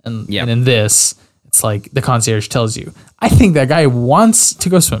 And in this, it's like the concierge tells you, I think that guy wants to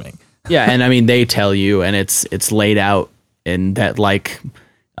go swimming. Yeah. And I mean, they tell you, and it's laid out in that like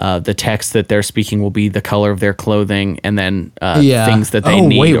the text that they're speaking will be the color of their clothing. And then things that they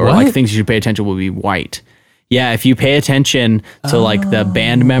need like things you should pay attention will be white. Yeah, if you pay attention to like the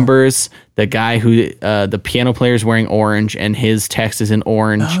band members, the guy who the piano player is wearing orange and his text is in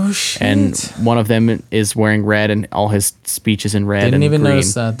orange, and one of them is wearing red and all his speech is in red. Didn't even green.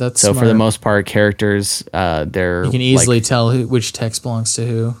 Notice that. That's so smart. For the most part, characters they're you can easily tell which text belongs to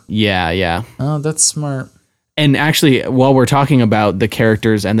who. Yeah, yeah. Oh, that's smart. And actually, while we're talking about the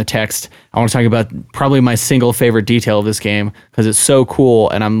characters and the text, I want to talk about probably my single favorite detail of this game because it's so cool,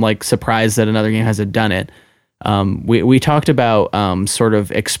 and I'm like surprised that another game hasn't done it. We talked about sort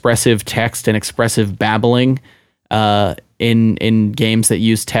of expressive text and expressive babbling in games that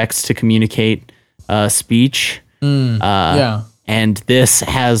use text to communicate speech. And this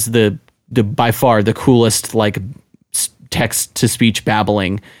has the by far the coolest like text to speech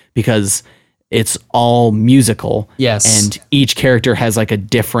babbling because it's all musical. Yes. And each character has like a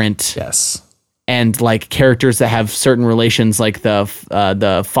different and like characters that have certain relations, like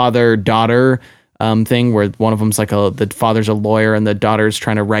the father-daughter thing where one of them's like the father's a lawyer and the daughter's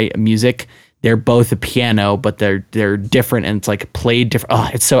trying to write music. They're both a piano, but they're different and it's like played different. Oh,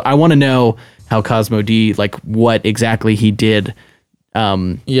 it's so I want to know how Cosmo D like what exactly he did.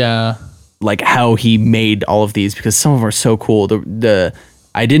 Like how he made all of these because some of them are so cool. The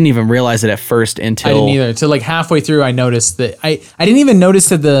I didn't even realize it at first until I didn't either. Until like halfway through, I noticed that I didn't even notice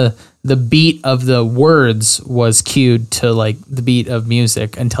that the beat of the words was cued to like the beat of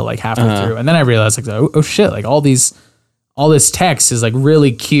music until like halfway through. And then I realized like, oh shit, like all this text is like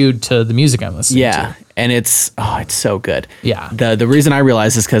really cued to the music I'm listening to. And it's so good. Yeah. The reason I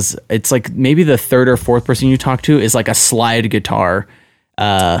realized is because it's like maybe the third or fourth person you talk to is like a slide guitar.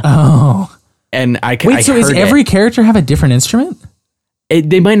 And does every character have a different instrument?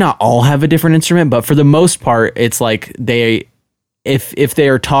 They might not all have a different instrument, but for the most part, it's like if they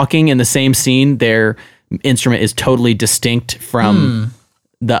are talking in the same scene, their instrument is totally distinct from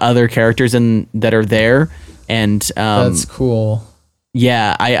the other characters that are there. And that's cool.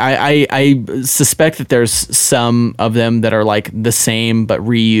 Yeah, I suspect that there's some of them that are like the same but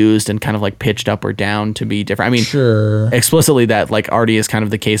reused and kind of like pitched up or down to be different. I mean, explicitly that like already is kind of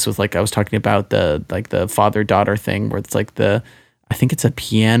the case with like I was talking about the father-daughter thing where it's like I think it's a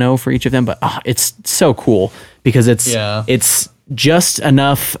piano for each of them, but it's so cool because it's just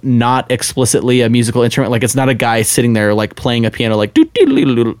enough not explicitly a musical instrument. Like it's not a guy sitting there like playing a piano like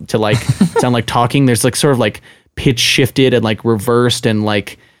to like sound like talking. There's like sort of like pitch shifted and like reversed and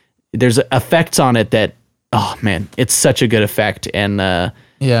like there's effects on it that man, it's such a good effect and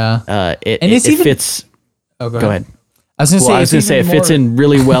it fits. Oh, go ahead. I was gonna say it fits in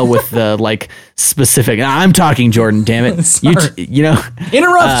really well with the like specific. I'm talking, Jordan. Damn it, you know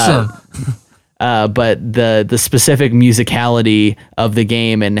interruption. But the specific musicality of the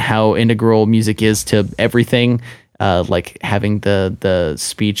game and how integral music is to everything, like having the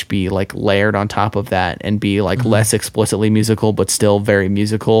speech be like layered on top of that and be like less explicitly musical but still very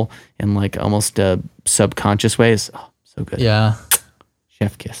musical in like almost subconscious ways. Oh, so good. Yeah,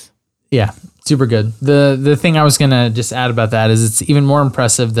 chef kiss. Yeah. Super good. The thing I was gonna just add about that is it's even more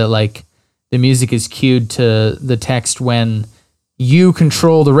impressive that like the music is cued to the text when you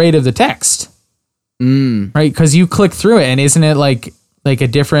control the rate of the text, right? Because you click through it, and isn't it like a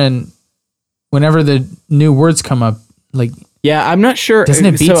different whenever the new words come up? Like I'm not sure. Doesn't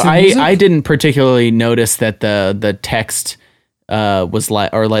it beat so the music? I didn't particularly notice that the text was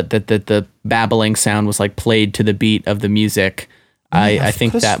like or like that the babbling sound was like played to the beat of the music. I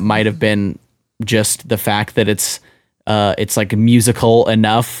think that might have been just the fact that it's like musical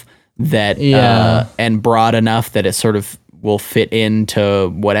enough that and broad enough that it sort of will fit into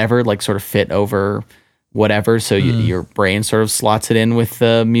whatever, like sort of fit over whatever. So your brain sort of slots it in with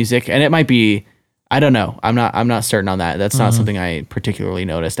the music, and it might be. I don't know. I'm not certain on that. That's not something I particularly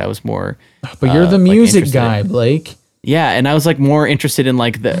noticed. I was more. But you're the music guy, Blake. Yeah, and I was like more interested in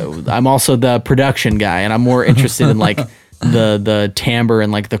like I'm also the production guy, and I'm more interested in like. the timbre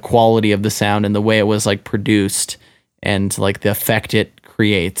and like the quality of the sound and the way it was like produced and like the effect it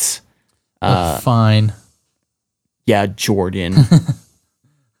creates. Fine. Yeah, Jordan.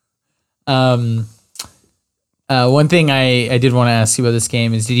 One thing I did want to ask you about this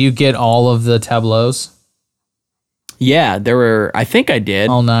game is, did you get all of the tableaus? Yeah, there were. I think I did.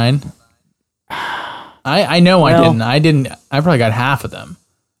 All 9. I know I didn't. I probably got half of them.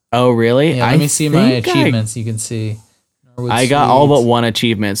 Oh, really? Yeah, let me see my achievements. You can see. I got all but one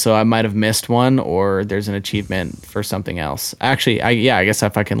achievement, so I might have missed one, or there's an achievement for something else. Actually, I guess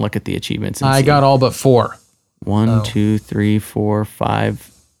if I can look at the achievements. I got all but 4. 1, 2, 3, 4,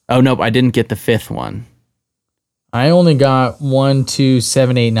 5. Oh, nope, I didn't get the 5th one. I only got 1, 2,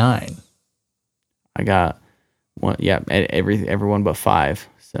 7, 8, 9. I got one. Yeah, everyone but 5.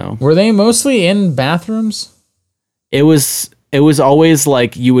 So were they mostly in bathrooms? It was always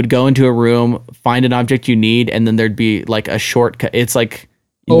like you would go into a room, find an object you need, and then there'd be like a shortcut. It's like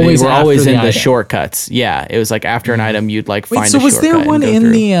always they were always in the item. Shortcuts. Yeah, it was like after an item, you'd like find. Wait, so a was there one in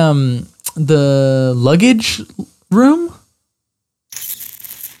through. The luggage room?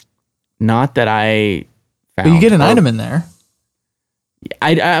 Not that I found. But you get an item in there.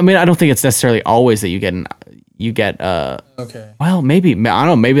 I mean, I don't think it's necessarily always that you get okay. Well, maybe I don't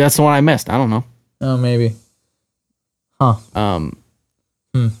know. Maybe that's the one I missed. I don't know. Oh, maybe. Huh.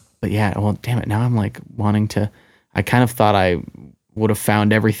 But yeah, well, damn it. Now I'm like wanting to. I kind of thought I would have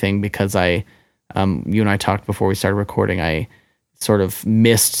found everything because you and I talked before we started recording. I sort of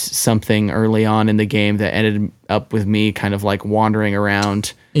missed something early on in the game that ended up with me kind of like wandering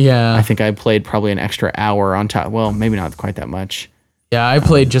around. Yeah. I think I played probably an extra hour on top. Well, maybe not quite that much. Yeah, I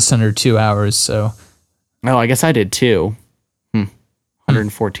played just under 2 hours, so. Oh, I guess I did too.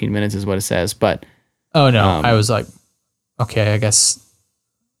 114 minutes is what it says, but. Oh no, I was like, okay, I guess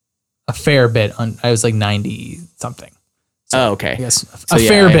a fair bit. I was like 90 something. So okay. I guess a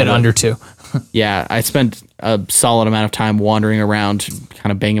fair bit under 2. Yeah, I spent a solid amount of time wandering around,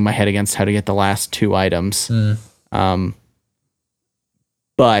 kind of banging my head against how to get the last 2 items.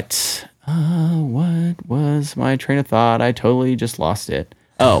 But what was my train of thought? I totally just lost it.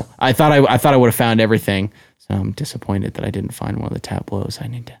 Oh, I thought I would have found everything. So I'm disappointed that I didn't find one of the tableaus. I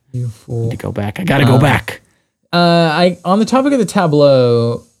need to go back. I gotta go back. On the topic of the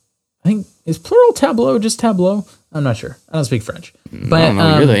tableau, I think is plural tableau just tableau? I'm not sure. I don't speak French. But I don't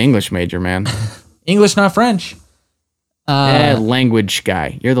know. You're the English major, man. English, not French. Language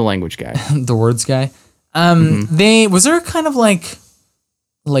guy. You're the language guy. The words guy. Was there kind of like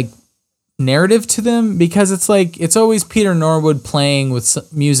narrative to them, because it's always Peter Norwood playing with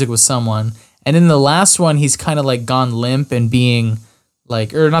music with someone, and in the last one he's kind of like gone limp and being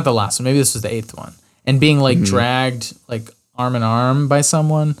like, or not the last one, maybe this was the 8th one, and being like dragged like arm in arm by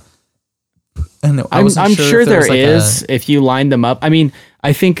someone. And I'm sure there is if you line them up. I mean,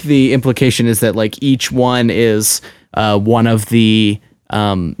 I think the implication is that like each one is one of the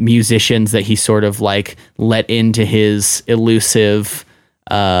musicians that he sort of like let into his elusive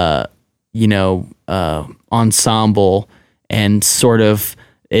ensemble, and sort of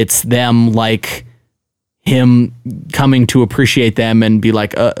it's them like him coming to appreciate them and be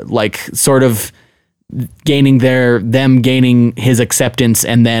like sort of gaining his acceptance,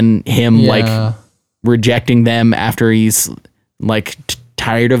 and then him like rejecting them after he's like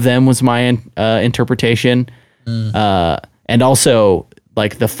tired of them was my interpretation. And also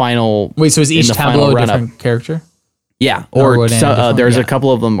like the final. Wait, so is each tableau a different character? Yeah, or there's a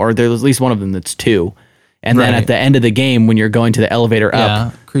couple of them, or there's at least one of them that's 2. And then at the end of the game, when you're going to the elevator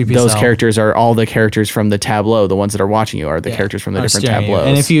up, those characters are all the characters from the tableau. The ones that are watching you are the characters from the different tableaus.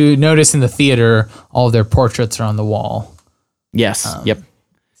 And if you notice in the theater, all of their portraits are on the wall. Yes. Yep.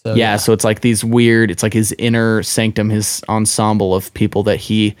 So, so it's like these weird, it's like his inner sanctum, his ensemble of people that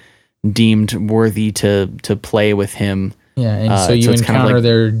he deemed worthy to play with him. Yeah, and so you encounter kind of like,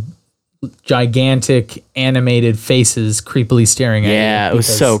 their gigantic animated faces creepily staring at you. Yeah, it was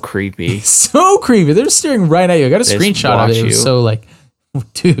so creepy. So creepy. They're staring right at you. I got a screenshot of it. It was so like,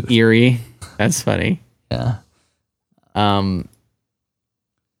 dude. Eerie. That's funny. Yeah. I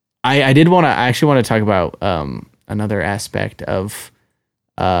actually want to talk about another aspect of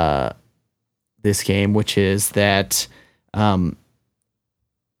this game, which is that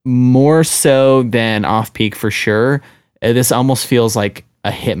more so than Off-Peak for sure, this almost feels like a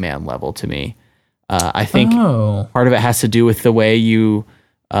Hitman level to me. I think part of it has to do with the way you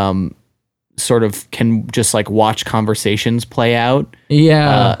sort of can just like watch conversations play out.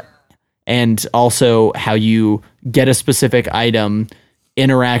 Yeah. And also how you get a specific item,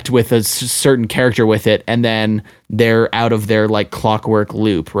 interact with a certain character with it, and then they're out of their like clockwork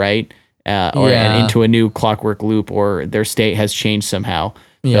loop, right? And into a new clockwork loop, or their state has changed somehow.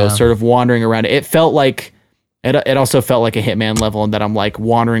 So sort of wandering around. It felt like it also felt like a Hitman level, in that I'm like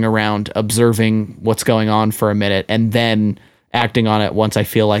wandering around, observing what's going on for a minute, and then acting on it once I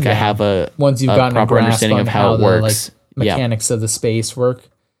feel like I have once you've gotten proper understanding of how it works. Like, mechanics of the space work.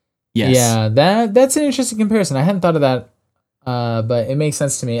 Yes. Yeah, that's an interesting comparison. I hadn't thought of that, but it makes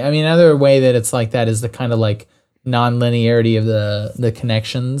sense to me. I mean, another way that it's like that is the kind of like non-linearity of the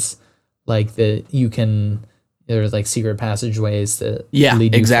connections, like there's like secret passageways that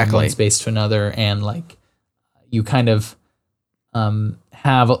lead you from one space to another, and like you kind of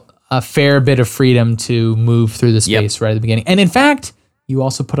have a fair bit of freedom to move through the space right at the beginning. And in fact, you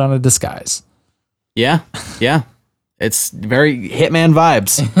also put on a disguise. Yeah. It's very Hitman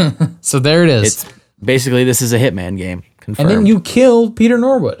vibes. So there it is. It's basically, this is a Hitman game. Confirmed. And then you kill Peter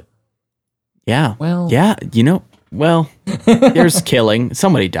Norwood. Yeah. Well. Yeah. There's killing.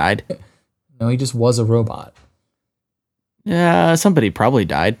 Somebody died. No, he just was a robot. Yeah, somebody probably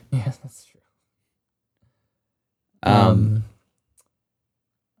died. Yeah, that's true.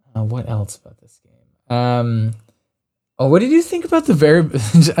 What else about this game? What did you think about the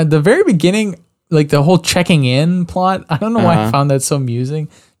very beginning, like the whole checking in plot? I don't know why I found that so amusing.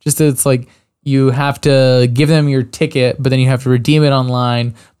 Just that it's like you have to give them your ticket, but then you have to redeem it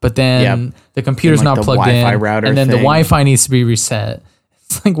online, but then the computer's not plugged in, and then the Wi-Fi needs to be reset.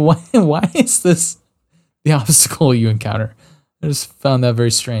 It's like, why is this the obstacle you encounter? I just found that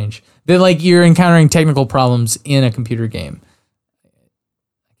very strange. That like you're encountering technical problems in a computer game,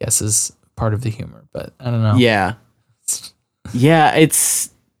 I guess is part of the humor, but I don't know. Yeah. Yeah,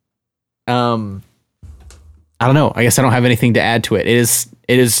 it's I don't know. I guess I don't have anything to add to it. It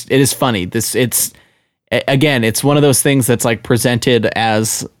is funny. It's one of those things that's like presented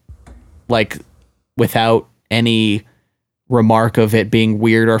as like without any remark of it being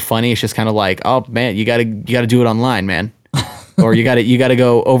weird or funny. It's just kind of like, oh man, you gotta do it online, man. Or you gotta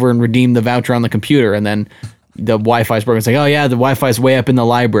go over and redeem the voucher on the computer, and then the Wi-Fi's broken. It's like, oh yeah, the Wi-Fi's way up in the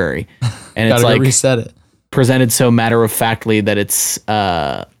library, and it's like reset it. Presented so matter of factly that it's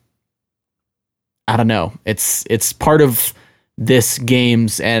I don't know. It's part of this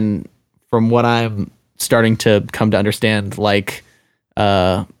game's, and from what I'm starting to come to understand, like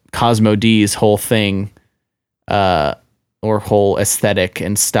Cosmo D's whole thing, or whole aesthetic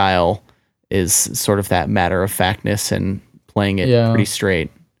and style is sort of that matter of factness and playing it pretty straight.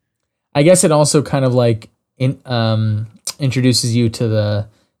 I guess it also kind of like introduces you to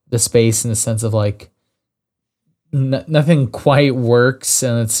the space in the sense of like nothing quite works,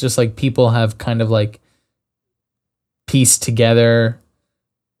 and it's just like people have kind of like pieced together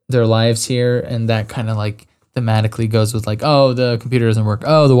their lives here, and that kind of like thematically goes with like, oh, the computer doesn't work,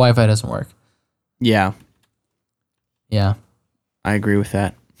 oh, the Wi-Fi doesn't work. Yeah I agree with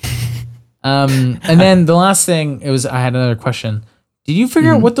that. And then the last thing, I had another question. Did you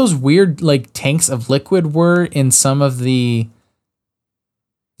figure out what those weird like tanks of liquid were in some of the,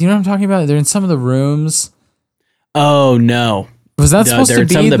 do you know what I'm talking about? They're in some of the rooms. Oh no. Was that supposed to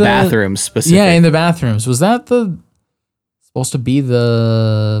be some of the bathrooms specifically? Yeah, in the bathrooms. Was that supposed to be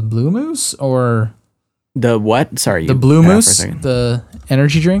the Blue Moose or the what? Sorry, the Blue Moose, the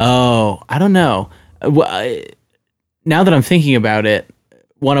energy drink? Oh, I don't know. Now that I'm thinking about it,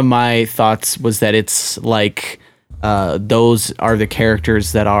 one of my thoughts was that it's like those are the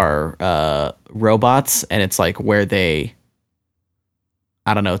characters that are robots, and it's like where they,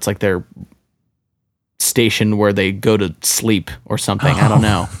 I don't know, it's like their station where they go to sleep or something. I don't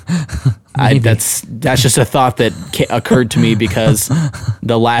know. That's just a thought that occurred to me because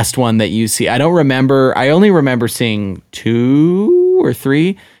the last one that you see, I only remember seeing 2 or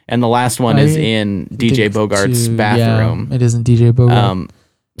 3, and the last one is in DJ Bogart's bathroom. Yeah, it isn't DJ Bogart.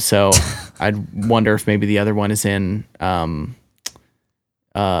 So I'd wonder if maybe the other one is in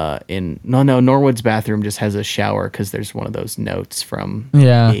Norwood's bathroom just has a shower because there's one of those notes from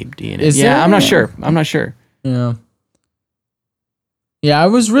Abe D in it. I'm not sure. Yeah. Yeah, I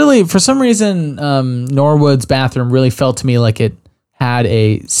was really, for some reason, Norwood's bathroom really felt to me like it had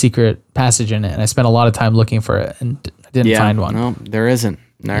a secret passage in it, and I spent a lot of time looking for it and I didn't find one. No, there isn't.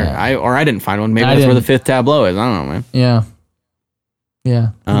 I didn't find one. Maybe that's where the 5th tableau is. I don't know, man. Yeah. Yeah.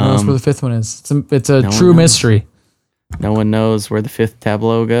 Who knows where the 5th one is? It's a true mystery. No one knows where the 5th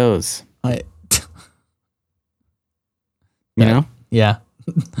tableau goes. You know? Yeah.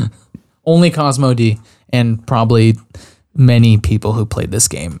 Only Cosmo D, and probably many people who played this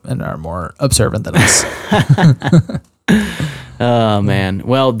game and are more observant than us. Oh man.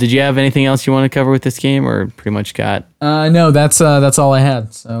 Well, did you have anything else you want to cover with this game, or pretty much got? No, that's all I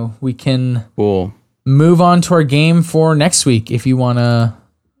had. So we can move on to our game for next week if you want to.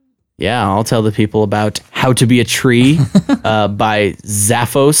 Yeah, I'll tell the people about How to Be a Tree by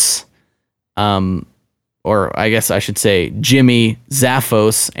Zaphos. Or I guess I should say Jimmy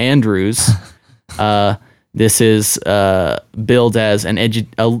Zaphos Andrews. This is billed as an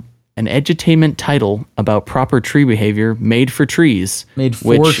an edutainment title about proper tree behavior made for trees. Made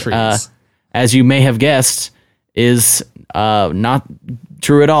for trees. As you may have guessed, is not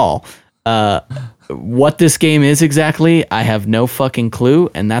true at all. What this game is exactly, I have no fucking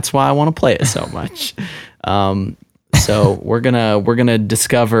clue, and that's why I want to play it so much. So we're gonna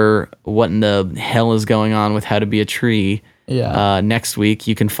discover what in the hell is going on with How to Be a Tree. Next week.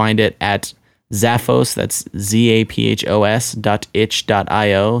 You can find it at Zaphos. That's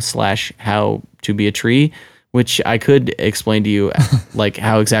zaphos.itch.io/how-to-be-a-tree, which I could explain to you like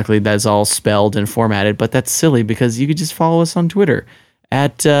how exactly that's all spelled and formatted, but that's silly because you could just follow us on Twitter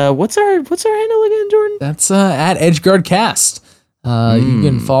at what's our handle again, Jordan? That's at EdgeGuardCast. You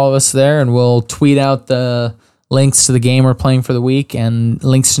can follow us there, and we'll tweet out the links to the game we're playing for the week and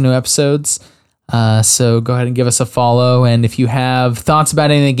links to new episodes. So go ahead and give us a follow. And if you have thoughts about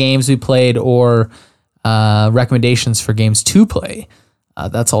any of the games we played or recommendations for games to play,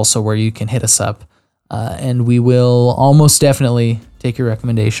 that's also where you can hit us up. And we will almost definitely take your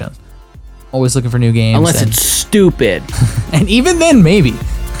recommendation. Always looking for new games. Unless it's stupid. And even then, maybe.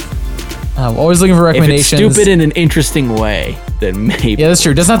 Always looking for recommendations. If it's stupid in an interesting way, then maybe. Yeah, that's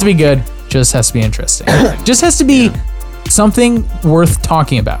true. It doesn't have to be good. Just has to be interesting. Just has to be something worth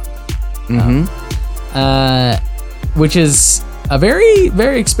talking about. Which is a very,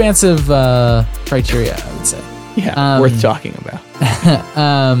 very expansive criteria, I would say. Yeah, worth talking about.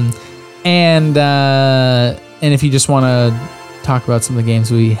 And if you just want to talk about some of the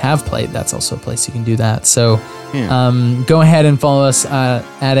games we have played, that's also a place you can do that. So go ahead and follow us at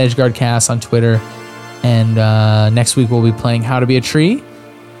EdgeGuardCast on Twitter. And next week we'll be playing How to Be a Tree.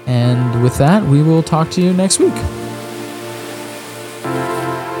 And with that, we will talk to you next week.